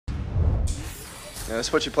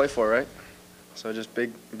that's what you play for, right? So just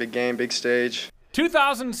big game, big stage.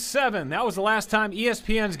 2007, that was the last time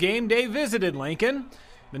ESPN's Game Day visited Lincoln.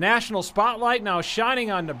 The national spotlight now shining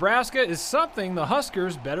on Nebraska is something the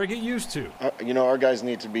Huskers better get used to. Our guys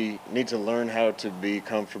need to learn how to be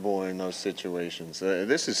comfortable in those situations.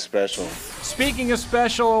 This is special. Speaking of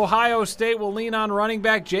special, Ohio State will lean on running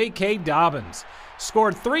back J.K. Dobbins.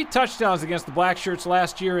 Scored 3 touchdowns against the Blackshirts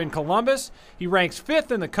last year in Columbus. He ranks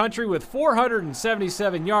 5th in the country with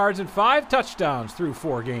 477 yards and 5 touchdowns through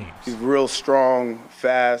 4 games. He's real strong,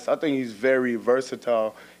 fast. I think he's very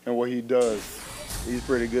versatile in what he does. He's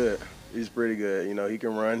pretty good. He's pretty good. He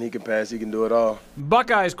can run, he can pass, he can do it all.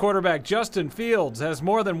 Buckeyes quarterback Justin Fields has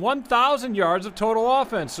more than 1,000 yards of total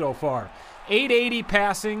offense so far. 880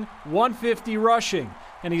 passing, 150 rushing.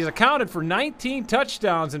 And he's accounted for 19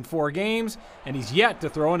 touchdowns in 4 games, and he's yet to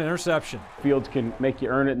throw an interception. Fields can make you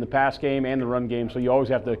earn it in the pass game and the run game, so you always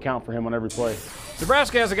have to account for him on every play.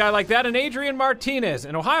 Nebraska has a guy like that in Adrian Martinez,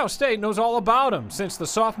 and Ohio State knows all about him since the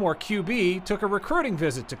sophomore QB took a recruiting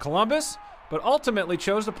visit to Columbus, but ultimately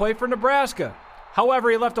chose to play for Nebraska.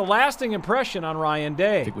 However, he left a lasting impression on Ryan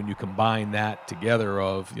Day. I think when you combine that together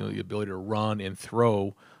of the ability to run and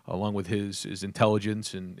throw, along with his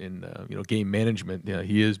intelligence and game management,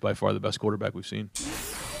 he is by far the best quarterback we've seen.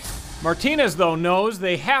 Martinez, though, knows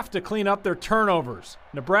they have to clean up their turnovers.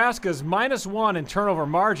 Nebraska's -1 in turnover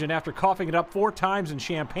margin after coughing it up 4 times in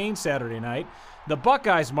Champaign Saturday night. The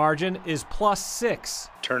Buckeyes' margin is +6.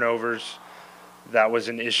 Turnovers, that was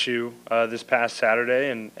an issue this past Saturday,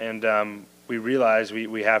 and we realized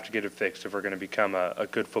we have to get it fixed if we're going to become a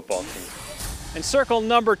good football team. And circle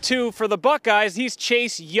number 2 for the Buckeyes, he's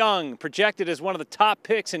Chase Young, projected as one of the top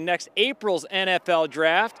picks in next April's NFL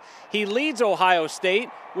draft. He leads Ohio State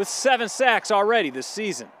with 7 sacks already this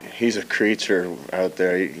season. He's a creature out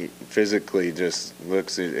there. He physically just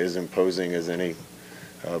looks as imposing as any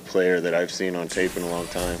player that I've seen on tape in a long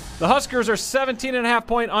time. The Huskers are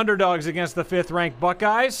 17.5-point underdogs against the 5th-ranked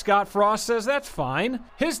Buckeyes. Scott Frost says that's fine.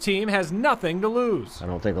 His team has nothing to lose. I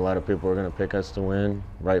don't think a lot of people are going to pick us to win,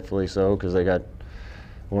 rightfully so, because they got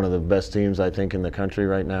one of the best teams, I think, in the country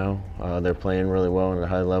right now. They're playing really well at a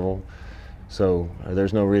high level. So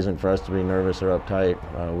there's no reason for us to be nervous or uptight.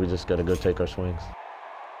 We just got to go take our swings.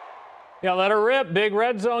 Yeah, let her rip. Big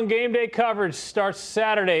Red Zone game day coverage starts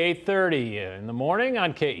Saturday, 8:30 in the morning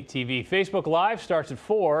on KETV. Facebook Live starts at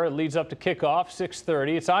 4. It leads up to kickoff,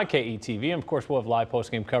 6:30. It's on KETV. And, of course, we'll have live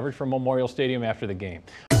postgame coverage from Memorial Stadium after the game.